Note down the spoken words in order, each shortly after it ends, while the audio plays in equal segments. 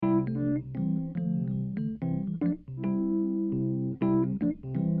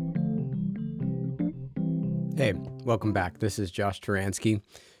Hey, welcome back. This is Josh Turansky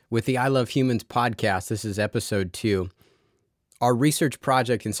with the I Love Humans podcast. This is episode 2. Our research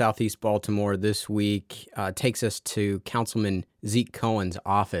project in Southeast Baltimore this week takes us to Councilman Zeke Cohen's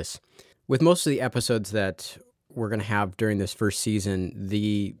office. With most of the episodes that we're going to have during this first season,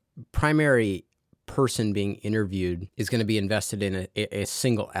 the primary person being interviewed is going to be invested in a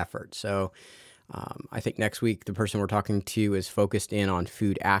single effort. So I think next week the person we're talking to is focused in on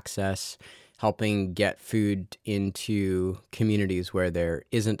food access, helping get food into communities where there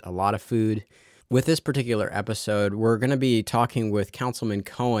isn't a lot of food. With this particular episode, we're going to be talking with Councilman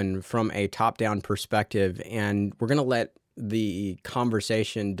Cohen from a top-down perspective, and we're going to let the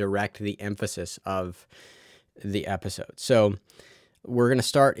conversation direct the emphasis of the episode. So we're going to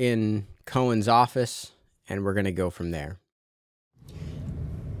start in Cohen's office, and we're going to go from there.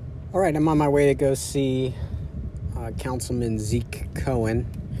 All right, I'm on my way to go see Councilman Zeke Cohen.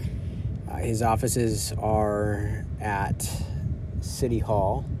 His offices are at City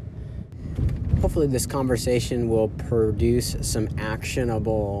Hall. Hopefully this conversation will produce some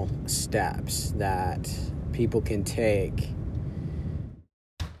actionable steps that people can take.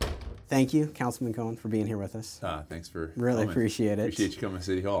 Thank you, Councilman Cohen, for being here with us. Thanks for really coming. Appreciate it. Appreciate you coming to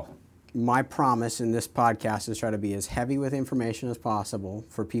City Hall. My promise in this podcast is try to be as heavy with information as possible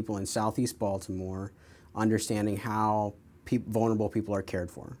for people in Southeast Baltimore, understanding how vulnerable people are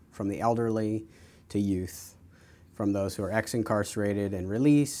cared for, from the elderly to youth, from those who are ex-incarcerated and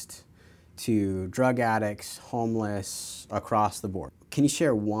released to drug addicts, homeless, across the board. Can you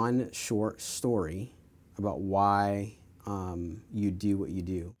share one short story about why you do what you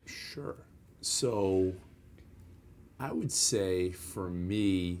do? Sure. So I would say for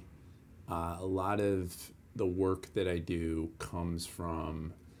me, a lot of the work that I do comes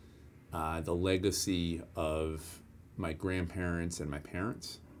from the legacy of my grandparents and my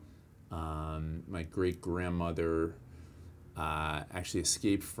parents. My great-grandmother actually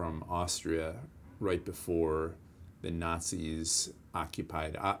escaped from Austria right before the Nazis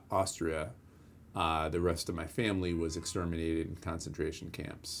occupied Austria. The rest of my family was exterminated in concentration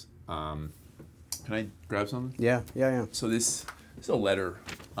camps. Can I grab something? Yeah. So this is a letter.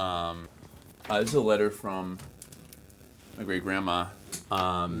 This is a letter from my great-grandma.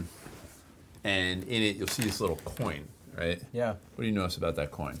 And in it, you'll see this little coin, right? Yeah. What do you notice about that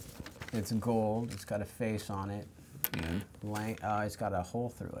coin? It's gold. It's got a face on it. And It's got a hole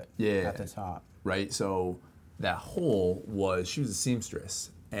through it. Yeah. At the top. Right? So that hole she was a seamstress.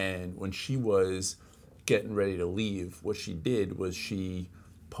 And when she was getting ready to leave, what she did was she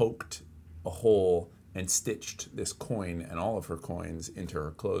poked a hole and stitched this coin and all of her coins into her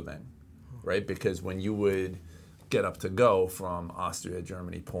clothing, right? Because when you would get up to go from Austria,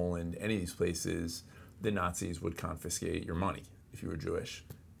 Germany, Poland, any of these places, the Nazis would confiscate your money if you were Jewish.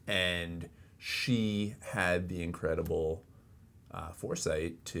 And she had the incredible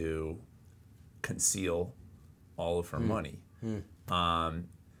foresight to conceal all of her money.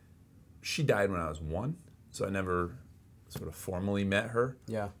 She died when I was 1, so I never sort of formally met her.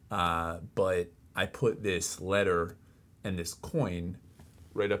 Yeah. But I put this letter and this coin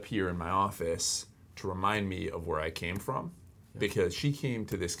right up here in my office to remind me of where I came from, because she came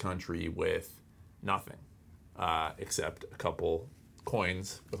to this country with nothing except a couple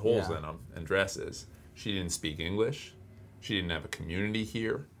coins with holes in them and dresses. She didn't speak English. She didn't have a community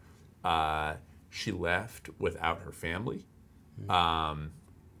here. She left without her family.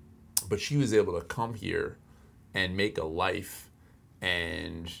 But she was able to come here and make a life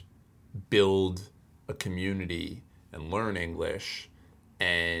and build a community and learn English.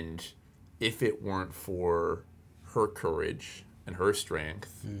 And if it weren't for her courage and her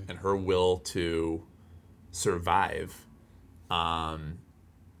strength and her will to survive, I'm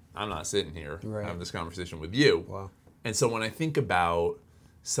not sitting here having this conversation with you. Wow. And so when I think about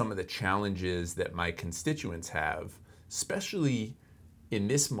some of the challenges that my constituents have, especially in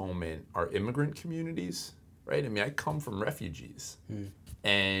this moment, are immigrant communities, right? I mean, I come from refugees.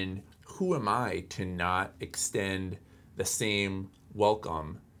 And who am I to not extend the same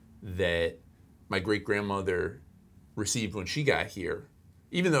welcome that my great-grandmother received when she got here,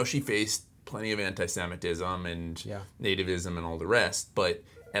 even though she faced plenty of anti-Semitism and nativism and all the rest, but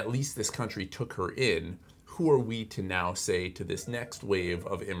at least this country took her in. Who are we to now say to this next wave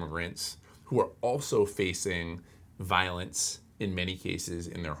of immigrants who are also facing violence in many cases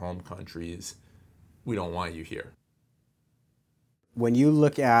in their home countries, we don't want you here? When you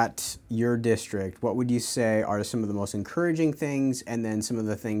look at your district, what would you say are some of the most encouraging things and then some of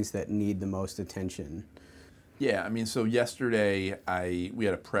the things that need the most attention? Yeah, I mean, so yesterday we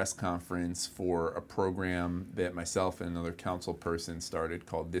had a press conference for a program that myself and another council person started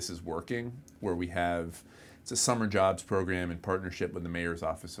called This Is Working, where we have It's a summer jobs program in partnership with the Mayor's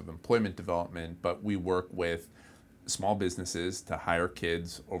Office of Employment Development, but we work with small businesses to hire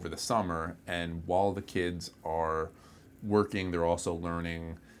kids over the summer, and while the kids are working, they're also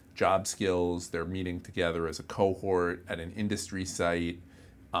learning job skills. They're meeting together as a cohort at an industry site.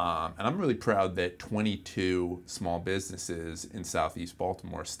 And I'm really proud that 22 small businesses in Southeast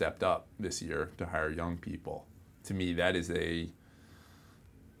Baltimore stepped up this year to hire young people. To me, that is a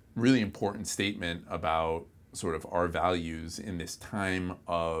really important statement about sort of our values in this time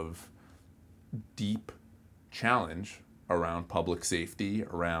of deep challenge around public safety,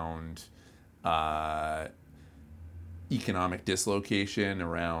 around economic dislocation,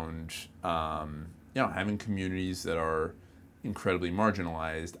 around having communities that are incredibly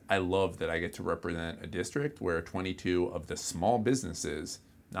marginalized. I love that I get to represent a district where 22 of the small businesses,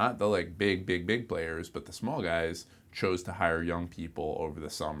 not the like big players, but the small guys, chose to hire young people over the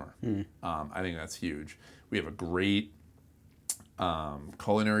summer. I think that's huge. We have a great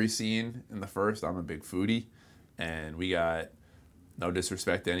culinary scene in the First. I'm a big foodie, and we got, no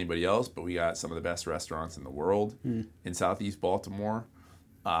disrespect to anybody else, but we got some of the best restaurants in the world in Southeast Baltimore.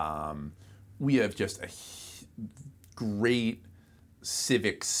 We have just a great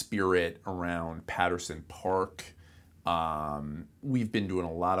civic spirit around Patterson Park. We've been doing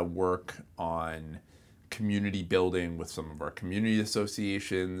a lot of work on community building with some of our community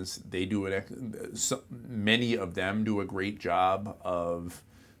associations. They do many of them do a great job of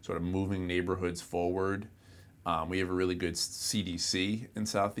sort of moving neighborhoods forward. We have a really good CDC in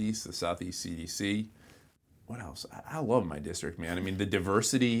Southeast, the Southeast CDC. What else? I love my district, man. I mean, the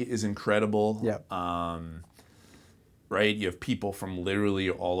diversity is incredible. Yep. Right? You have people from literally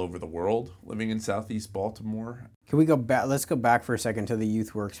all over the world living in Southeast Baltimore. Can we go back? Let's go back for a second to the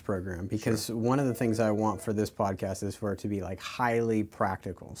Youth Works program, because one of the things I want for this podcast is for it to be like highly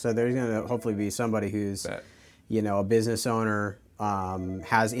practical. So there's going to hopefully be somebody who's, a business owner,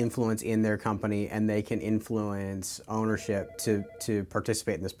 has influence in their company, and they can influence ownership to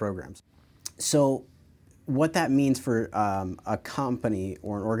participate in this program. So what that means for a company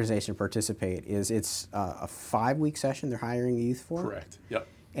or an organization to participate is it's a 5-week session they're hiring youth for. Correct. Yep.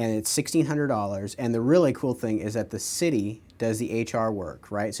 And it's $1,600. And the really cool thing is that the city does the HR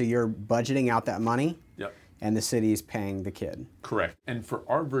work, right? So you're budgeting out that money. Yep. And the city's paying the kid. Correct. And for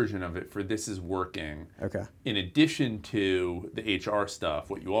our version of it, for This Is Working, okay, in addition to the HR stuff,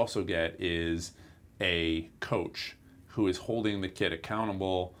 what you also get is a coach who is holding the kid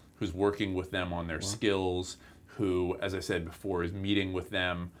accountable, who's working with them on their skills, who, as I said before, is meeting with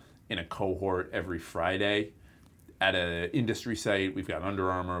them in a cohort every Friday. At an industry site, we've got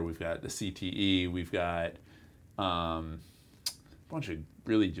Under Armour, we've got the CTE, we've got a bunch of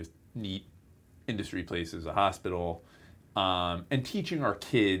really just neat industry places, a hospital, and teaching our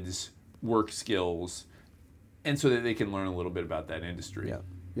kids work skills, and so that they can learn a little bit about that industry.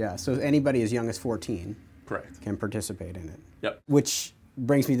 Yeah. So anybody as young as 14 Correct. Can participate in it. Yep. Which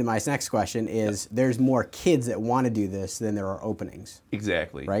brings me to my next question is, there's more kids that want to do this than there are openings.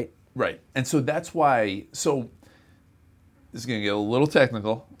 Exactly. Right? Right. And so that's why, this is going to get a little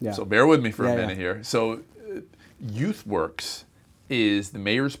technical, so bear with me for a minute here. So Youth Works is the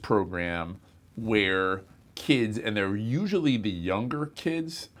mayor's program where kids, and they're usually the younger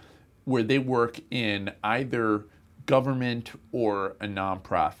kids, where they work in either government or a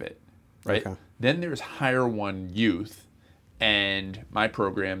nonprofit, right? Okay. Then there's Hire One Youth, and my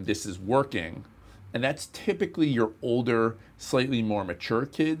program, This Is Working, and that's typically your older, slightly more mature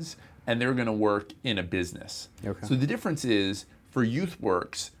kids, and they're going to work in a business. Okay. So the difference is, for Youth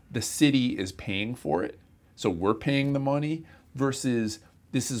Works, the city is paying for it, so we're paying the money, versus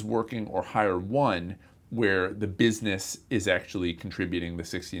This Is Working or Hire One, where the business is actually contributing the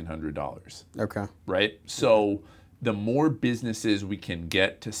 $1,600. Okay. Right? So the more businesses we can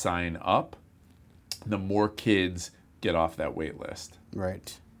get to sign up, the more kids get off that wait list.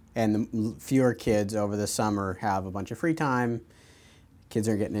 Right. And the fewer kids over the summer have a bunch of free time. Kids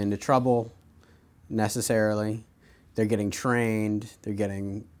aren't getting into trouble necessarily. They're getting trained. They're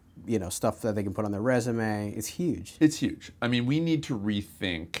getting, stuff that they can put on their resume. It's huge. It's huge. I mean, we need to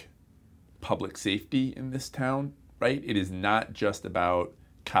rethink public safety in this town, right? It is not just about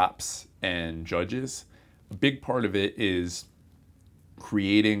cops and judges. A big part of it is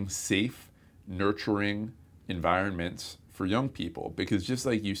creating safe, nurturing environments for young people. Because just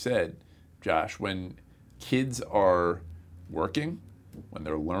like you said, Josh, when kids are working, when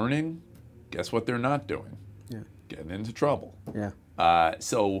they're learning, guess what they're not doing? Getting into trouble.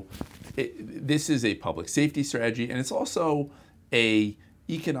 So this is a public safety strategy, and it's also a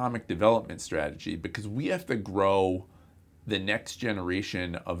economic development strategy, because we have to grow the next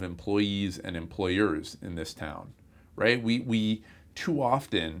generation of employees and employers in this town, right? We too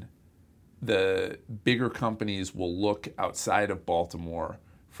often, the bigger companies will look outside of Baltimore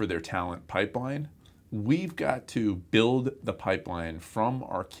for their talent pipeline. We've got to build the pipeline from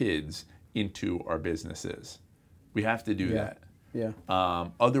our kids into our businesses. We have to do that. Yeah.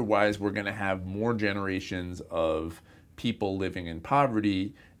 Otherwise, we're going to have more generations of people living in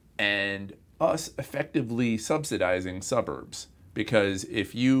poverty and us effectively subsidizing suburbs. Because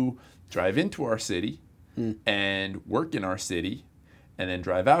if you drive into our city and work in our city and then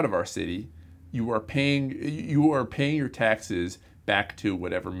drive out of our city, you are paying your taxes back to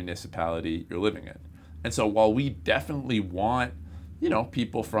whatever municipality you're living in. And so while we definitely want,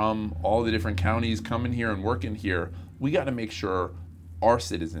 people from all the different counties coming here and working here, we got to make sure our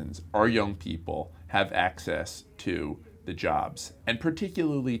citizens, our young people, have access to the jobs, and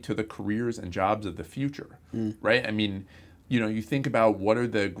particularly to the careers and jobs of the future, right? I mean, you think about what are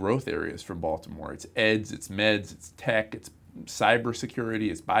the growth areas for Baltimore. It's eds, it's meds, it's tech, it's cybersecurity,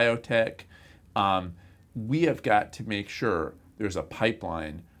 it's biotech. We have got to make sure there's a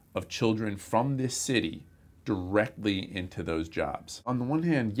pipeline of children from this city directly into those jobs. On the one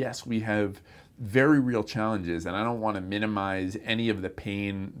hand, yes, we have very real challenges, and I don't want to minimize any of the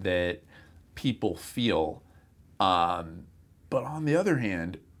pain that people feel. But on the other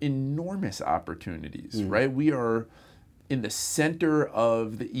hand, enormous opportunities, right? We are in the center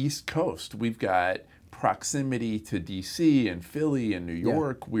of the East Coast. We've got proximity to DC and Philly and New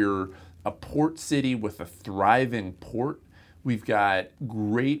York. We're a port city with a thriving port. We've got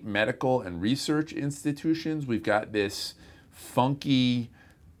great medical and research institutions. We've got this funky,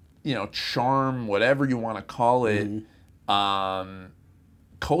 charm, whatever you want to call it,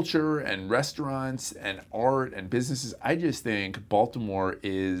 culture and restaurants and art and businesses. I just think Baltimore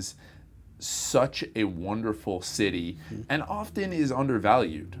is such a wonderful city and often is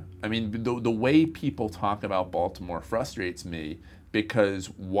undervalued. I mean, the way people talk about Baltimore frustrates me, because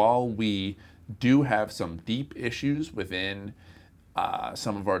while we do have some deep issues within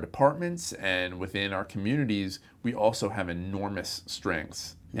some of our departments and within our communities, we also have enormous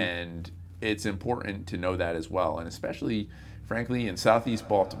strengths. And it's important to know that as well. And especially, frankly, in Southeast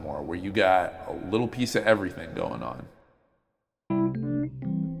Baltimore, where you got a little piece of everything going on.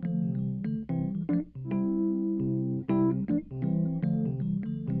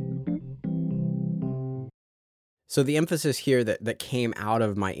 So the emphasis here that came out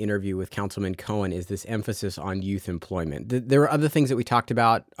of my interview with Councilman Cohen is this emphasis on youth employment. There were other things that we talked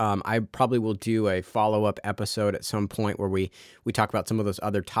about. I probably will do a follow-up episode at some point where we talk about some of those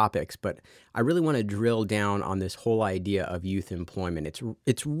other topics, but I really want to drill down on this whole idea of youth employment.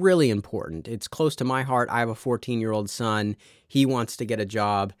 It's really important. It's close to my heart. I have a 14-year-old son. He wants to get a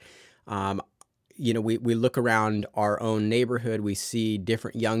job. We look around our own neighborhood, we see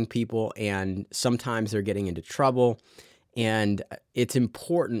different young people, and sometimes they're getting into trouble. And it's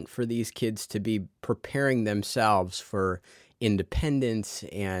important for these kids to be preparing themselves for independence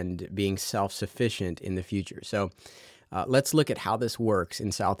and being self-sufficient in the future. So let's look at how this works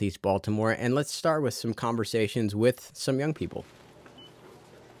in Southeast Baltimore, and let's start with some conversations with some young people.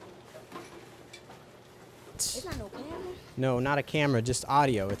 It's not no camera. No, not a camera, just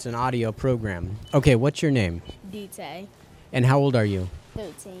audio. It's an audio program. Okay, what's your name? DT, And how old are you?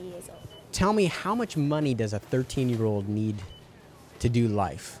 13 years old. Tell me, how much money does a 13-year-old need to do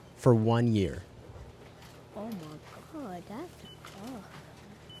life for 1 year? Oh my God, that's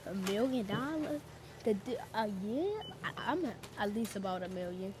 $1 million to do a year. I'm at least about $1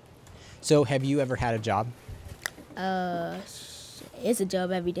 million. So have you ever had a job? It's a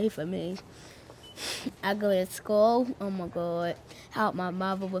job every day for me. I go to school. Oh my God, help my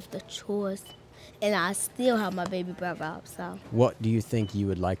mother with the chores, and I still help my baby brother out. So What do you think you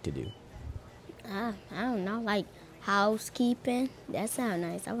would like to do? I don't know, like housekeeping. That sounds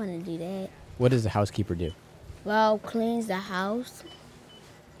nice. I want to do that. What does a housekeeper do? Well, cleans the house.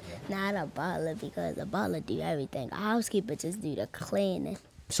 Not a butler, because a butler do everything. A housekeeper just do the cleaning.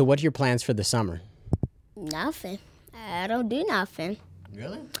 So what are your plans for the summer? Nothing. I don't do nothing.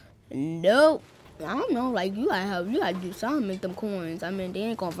 Really? Nope. I don't know, like you gotta do something, make them coins. I mean, they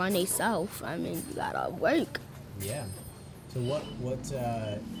ain't gonna run themselves. I mean, you gotta work. Yeah. So what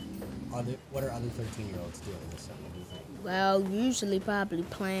are other 13-year-olds doing this summer, do you think? Well, usually probably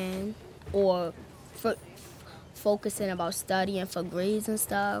playing or focusing about studying for grades and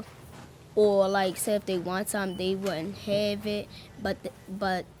stuff. Or like, say if they want something, they wouldn't have it,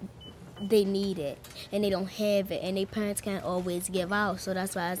 but they need it, and they don't have it, and their parents can't always give out. So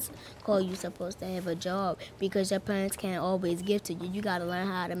that's why it's called you supposed to have a job, because your parents can't always give to you. You gotta learn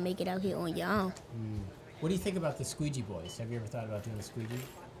how to make it out here on your own. What do you think about the squeegee boys? Have you ever thought about doing the squeegee?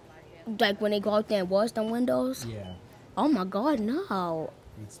 Like when they go out there and wash them windows? Yeah. Oh my God, no.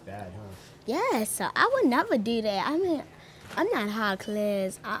 It's bad, huh? Yes, I would never do that. I mean, I'm not high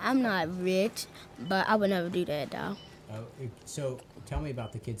class. I'm not rich, but I would never do that though. So tell me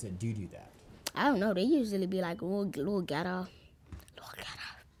about the kids that do that. I don't know. They usually be like little ghetto.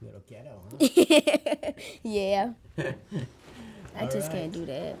 Little ghetto, huh? Yeah. I just can't do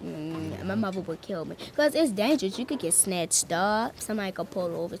that. My mother would kill me. Because it's dangerous. You could get snatched up. Somebody could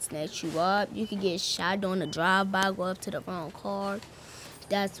pull over, snatch you up. You could get shot on the drive-by, go up to the wrong car.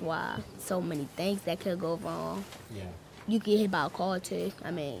 That's why so many things that could go wrong. Yeah. You could get hit by a car, too.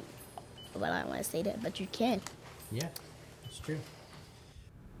 I mean, well, I don't want to say that, but you can. Yeah, it's true.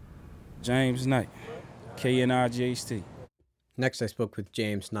 James Knight, KNIGHT. Next, I spoke with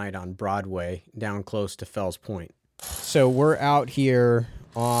James Knight on Broadway, down close to Fells Point. So we're out here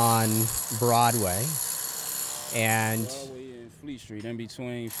on Broadway, and Broadway and Fleet Street, in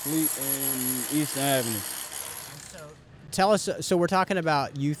between Fleet and Eastern Avenue. tell us, so we're talking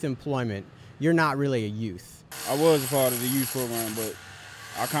about youth employment. You're not really a youth. I was a part of the youth program, but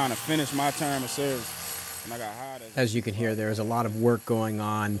I kind of finished my term of service, and I got hired As you can hear, there was a lot of work going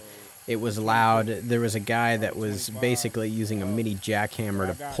on. It was loud. There was a guy that was basically using a mini jackhammer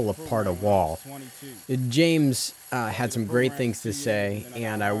to pull apart a wall. James had some great things to say,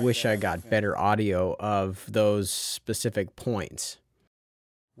 and I wish I got better audio of those specific points.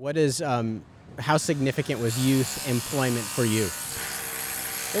 What is, how significant was youth employment for you?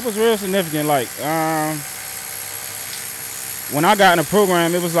 It was real significant. Like, when I got in the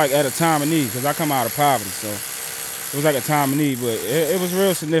program, it was like at a time of need, because I come out of poverty, so it was like a time of need, but it was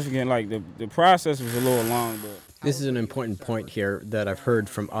real significant. Like, the process was a little long, but... This is an important point here that I've heard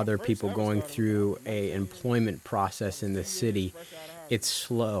from other people going through a employment process in the city. It's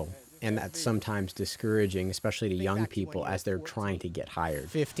slow, and that's sometimes discouraging, especially to young people as they're trying to get hired.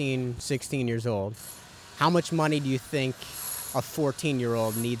 15, 16 years old. How much money do you think a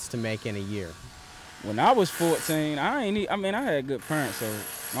 14-year-old needs to make in a year? When I was 14, I had good parents, so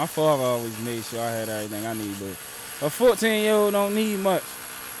my father always made sure I had everything I need, but a 14-year-old don't need much,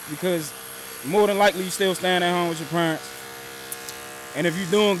 because more than likely you still staying at home with your parents. And if you're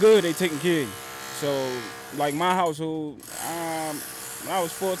doing good, they taking care of you. So, like my household, when I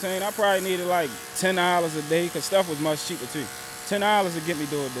was 14, I probably needed like $10 a day, because stuff was much cheaper too. $10 to get me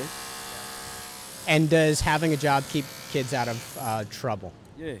through a day. And does having a job keep kids out of trouble?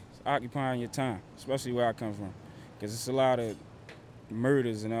 Yeah, it's occupying your time, especially where I come from, because it's a lot of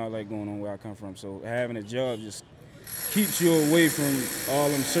murders and all that going on where I come from. So having a job just keeps you away from all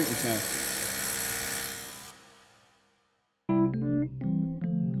them circumstances.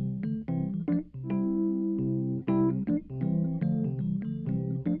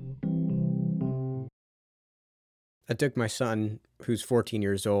 I took my son, who's 14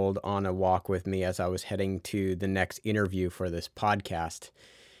 years old, on a walk with me as I was heading to the next interview for this podcast.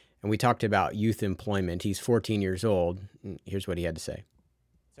 And we talked about youth employment. He's 14 years old. Here's what he had to say.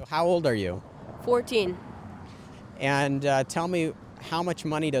 So how old are you? 14. And tell me, how much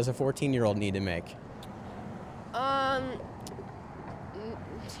money does a 14-year-old need to make? I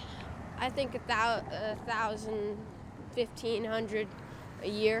think $1,000, $1,500 a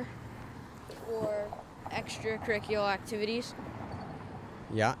year for extracurricular activities.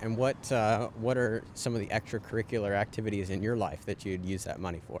 Yeah, and what are some of the extracurricular activities in your life that you'd use that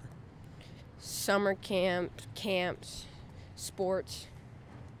money for? Summer camps, sports,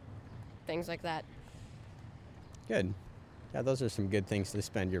 things like that. Good. Yeah, those are some good things to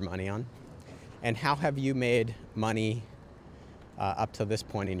spend your money on. And how have you made money up to this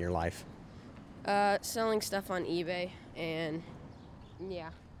point in your life? Selling stuff on eBay, and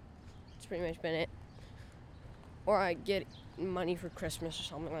yeah, that's pretty much been it. Or I get money for Christmas or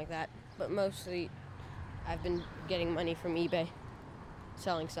something like that. But mostly, I've been getting money from eBay,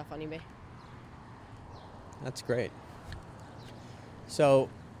 selling stuff on eBay. That's great. So,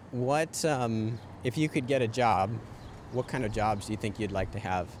 what if you could get a job? What kind of jobs do you think you'd like to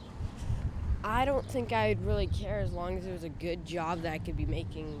have? I don't think I'd really care as long as it was a good job that I could be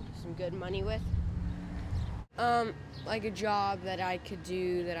making some good money with. Like a job that I could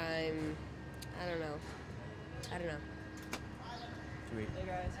do that I don't know. Sweet. Hey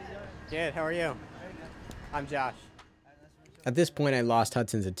guys, how you doing? Good, how are you? I'm Josh. At this point, I lost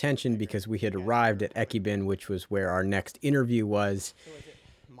Hudson's attention because we had arrived at Ekibin, which was where our next interview was.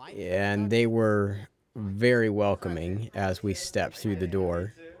 And they were very welcoming as we stepped through the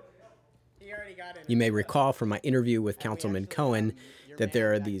door. You may recall from my interview with Councilman Cohen that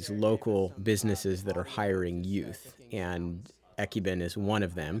there are these local businesses that are hiring youth, and Ekibin is one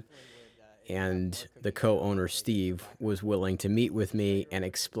of them. and the co-owner Steve was willing to meet with me and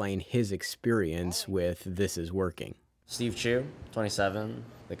explain his experience with This Is Working. Steve Chu, 27,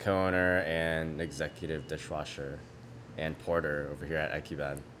 the co-owner and executive dishwasher and porter over here at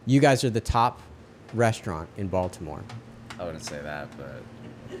Ekibed. You guys are the top restaurant in Baltimore. I wouldn't say that, but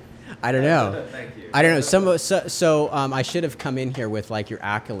I don't know. Thank you. I don't know. So I should have come in here with like your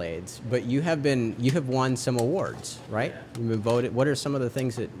accolades, but you have won some awards, right? You've been voted. What are some of the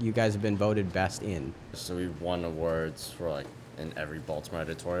things that you guys have been voted best in? So we've won awards for like in every Baltimore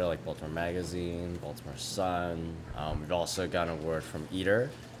editorial, like Baltimore Magazine, Baltimore Sun. We've also gotten an award from Eater.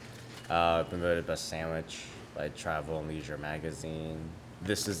 Been voted best sandwich by Travel and Leisure Magazine.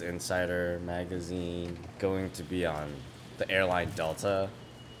 This is Insider Magazine. Going to be on the airline Delta.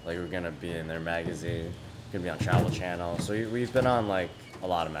 Like, we're going to be in their magazine. Going to be on Travel Channel. So we've been on, like, a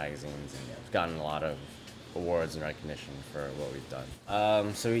lot of magazines and we've gotten a lot of awards and recognition for what we've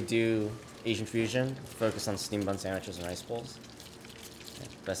done. So we do Asian Fusion, focus on steamed bun sandwiches and rice bowls. Yeah,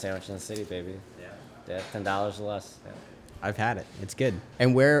 best sandwich in the city, baby. Yeah, $10 or less. Yeah. I've had it. It's good.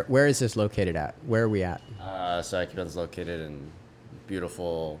 And where is this located at? Where are we at? So Ekibed's located in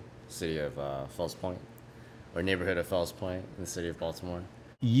beautiful city of Fells Point, or neighborhood of Fells Point in the city of Baltimore.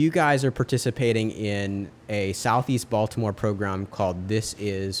 You guys are participating in a Southeast Baltimore program called This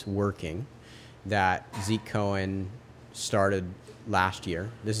Is Working that Zeke Cohen started last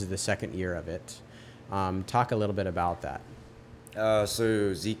year. This is the second year of it. Talk a little bit about that.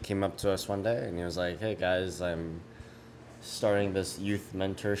 So Zeke came up to us one day and he was like, "Hey guys, I'm starting this youth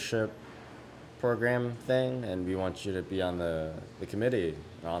mentorship program thing and we want you to be on the committee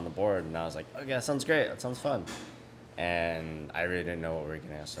or on the board." And I was like, "Okay, that sounds great. That sounds fun." And I really didn't know what we were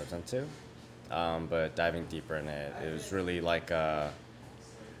getting ourselves into. But diving deeper in it, it was really like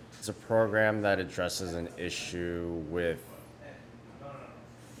it's a program that addresses an issue with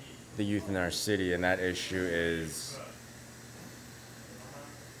the youth in our city, and that issue is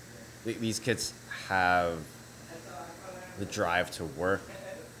these kids have the drive to work,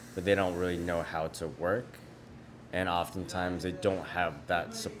 but they don't really know how to work. And oftentimes they don't have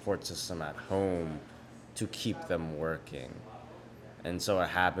that support system at home to keep them working. And so what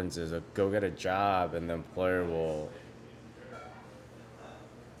happens is go get a job and the employer will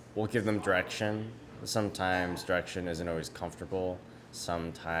give them direction. Sometimes direction isn't always comfortable.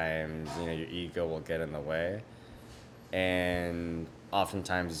 Sometimes, your ego will get in the way. And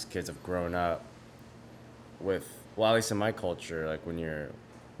oftentimes these kids have grown up with, well, at least in my culture, like when you're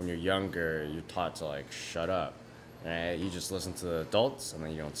younger, you're taught to like shut up. Right? You just listen to the adults and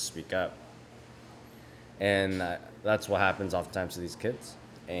then you don't speak up. And that's what happens oftentimes to these kids.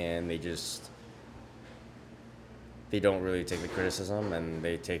 And they don't really take the criticism and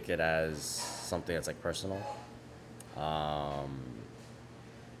they take it as something that's like personal.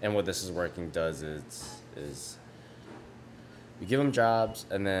 And what This Is Working does is we give them jobs,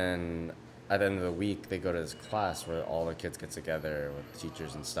 and then at the end of the week, they go to this class where all the kids get together with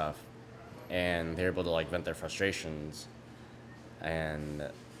teachers and stuff, and they're able to like vent their frustrations, and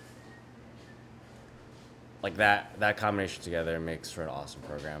like that combination together makes for an awesome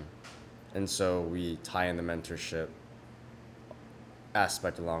program. And so we tie in the mentorship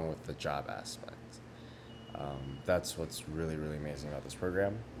aspect along with the job aspect. That's what's really, really amazing about this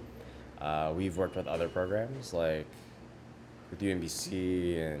program. We've worked with other programs like with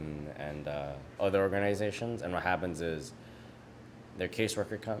UMBC and other organizations, and what happens is their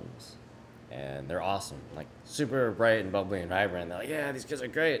caseworker comes and they're awesome, like super bright and bubbly and vibrant. They're like, "Yeah, these kids are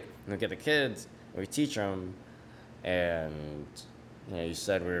great." And we get the kids and we teach them, and you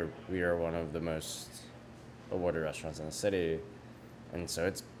said we are one of the most awarded restaurants in the city, and so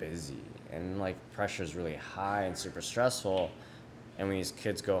it's busy and like pressure's really high and super stressful. And when these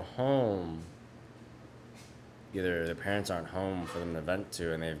kids go home, either their parents aren't home for them to vent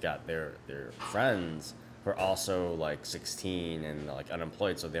to, and they've got their friends who are also like 16 and like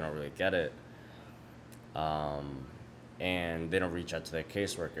unemployed, so they don't really get it. And they don't reach out to their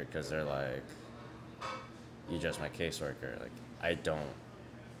caseworker because they're like, "You just my caseworker. Like, I don't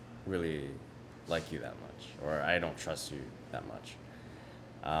really like you that much, or I don't trust you that much."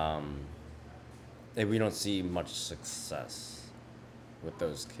 And we don't see much success with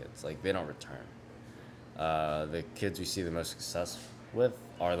those kids. Like, they don't return. The kids we see the most success with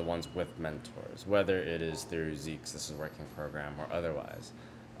are the ones with mentors, whether it is through Zeke's This Is Working program or otherwise.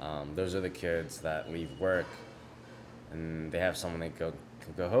 Those are the kids that leave work and they have someone they can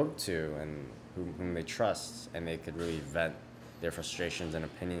go home to and whom they trust, and they could really vent their frustrations and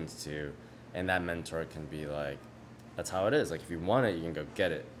opinions to. And that mentor can be like, "That's how it is. Like, if you want it, you can go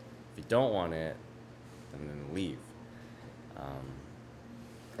get it. If you don't want it, then leave."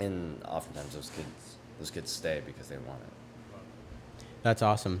 And oftentimes those kids stay because they want it. That's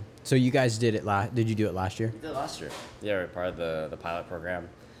awesome. So you guys did it did you do it last year? We did last year. Yeah, we're part of the pilot program.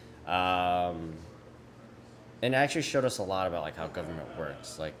 And it actually showed us a lot about like how government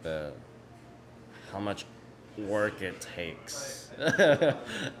works, like how much work it takes,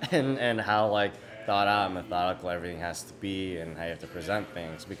 and how like thought out and methodical everything has to be, and how you have to present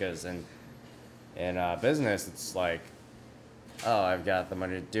things. Because in business, it's like, oh, I've got the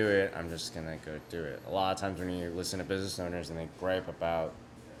money to do it, I'm just gonna go do it. A lot of times when you listen to business owners and they gripe about,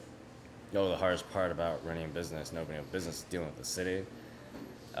 the hardest part about running a business, nobody in business is dealing with the city.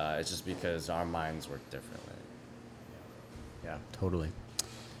 It's just because our minds work differently. Yeah, totally.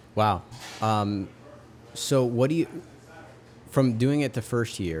 Wow. So from doing it the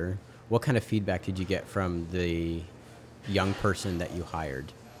first year, what kind of feedback did you get from the young person that you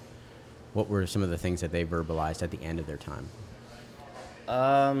hired? What were some of the things that they verbalized at the end of their time?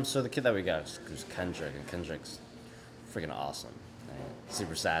 So the kid that we got was Kendrick, and Kendrick's freaking awesome. Right?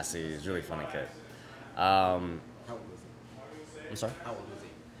 Super sassy. He's a really funny kid. How old was he? I'm sorry? How old was he?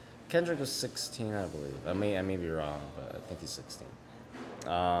 Kendrick was 16, I believe. I may be wrong, but I think he's 16.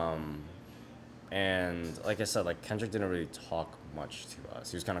 And like I said, like Kendrick didn't really talk much to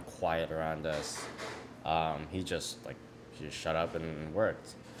us. He was kind of quiet around us. He just shut up and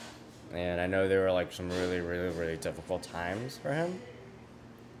worked. And I know there were like some really, really, really difficult times for him.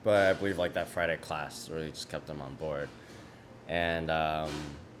 But I believe like that Friday class really just kept him on board. And I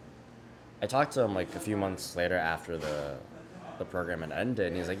talked to him like a few months later after the program had ended,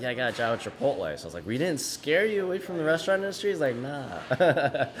 and he's like, yeah, I got a job at Chipotle. So I was like, we didn't scare you away from the restaurant industry? He's like, nah.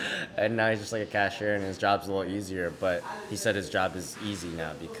 And now he's just like a cashier, and his job's a little easier, but he said his job is easy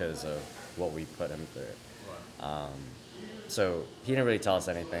now because of what we put him through. So he didn't really tell us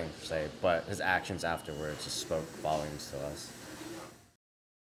anything per se, but his actions afterwards just spoke volumes to us.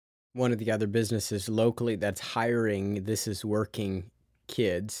 One of the other businesses locally that's hiring This Is Working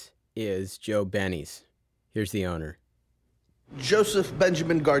kids is Joe Benny's. Here's the owner. Joseph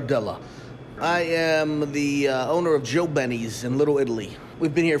Benjamin Gardella. I am the owner of Joe Benny's in Little Italy.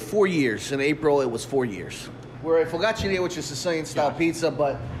 We've been here 4 years. In April, it was 4 years. We're a focacciaria, which is Sicilian-style pizza,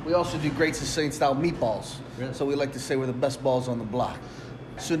 but we also do great Sicilian-style meatballs. Really? So we like to say we're the best balls on the block.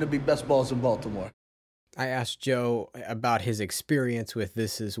 Soon to be best balls in Baltimore. I asked Joe about his experience with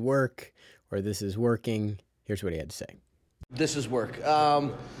This Is Work or This Is Working. Here's what he had to say. This is work.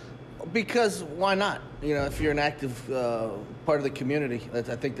 Because why not? If you're an active part of the community, I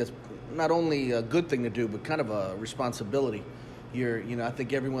think that's not only a good thing to do, but kind of a responsibility. I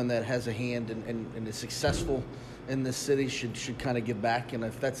think everyone that has a hand and is successful in this city should kind of give back. And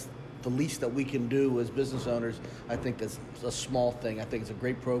if that's the least that we can do as business owners, I think that's a small thing. I think it's a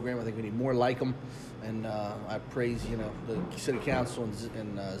great program. I think we need more like them. And I praise, the city council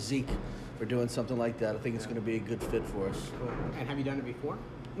and Zeke for doing something like that. I think it's going to be a good fit for us. Cool. And have you done it before?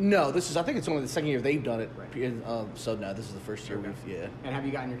 No, I think it's only the second year they've done it. Right. So no, this is the first year okay. Yeah. And have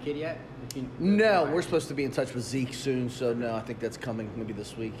you gotten your kid yet? No, we're supposed to be in touch with Zeke soon, so no, I think that's coming maybe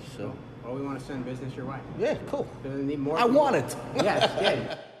this week. So. Cool. Well, we want to send business your way. Yeah, cool. Need more I want it. Yes,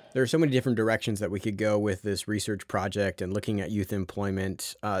 yeah. There are so many different directions that we could go with this research project and looking at youth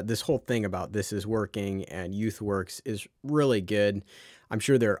employment. This whole thing about This Is Working and YouthWorks is really good. I'm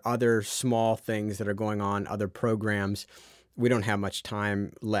sure there are other small things that are going on, other programs. We don't have much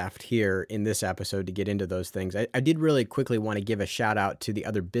time left here in this episode to get into those things. I did really quickly want to give a shout out to the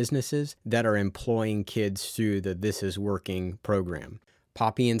other businesses that are employing kids through the This Is Working program.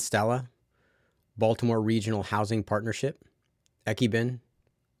 Poppy and Stella, Baltimore Regional Housing Partnership, Ekibin,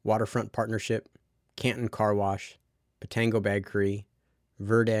 Waterfront Partnership, Canton Car Wash, Patango Bakery,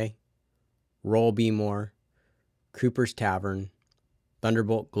 Verde, Roll B. Moore, Cooper's Tavern,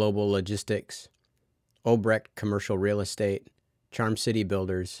 Thunderbolt Global Logistics, Obrecht Commercial Real Estate, Charm City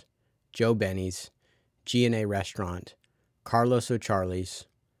Builders, Joe Benny's, G&A Restaurant, Carlos O'Charlie's,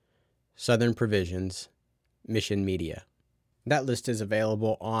 Southern Provisions, Mission Media. That list is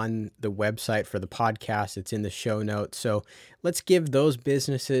available on the website for the podcast. It's in the show notes. So let's give those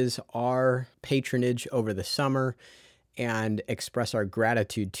businesses our patronage over the summer and express our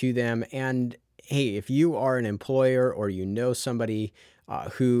gratitude to them. And hey, if you are an employer or you know somebody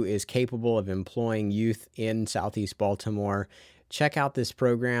who is capable of employing youth in Southeast Baltimore, check out this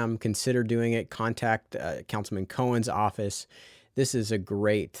program. Consider doing it. Contact Councilman Cohen's office. This is a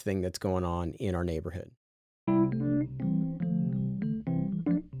great thing that's going on in our neighborhood.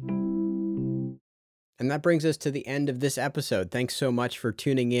 And that brings us to the end of this episode. Thanks so much for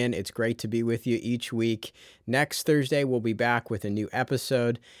tuning in. It's great to be with you each week. Next Thursday, we'll be back with a new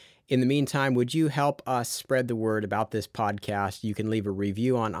episode. In the meantime, would you help us spread the word about this podcast? You can leave a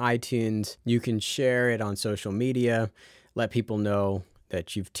review on iTunes. You can share it on social media. Let people know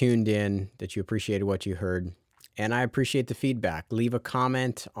that you've tuned in, that you appreciated what you heard. And I appreciate the feedback. Leave a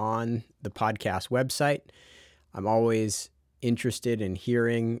comment on the podcast website. I'm always interested in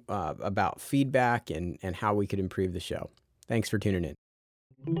hearing about feedback and how we could improve the show. Thanks for tuning in.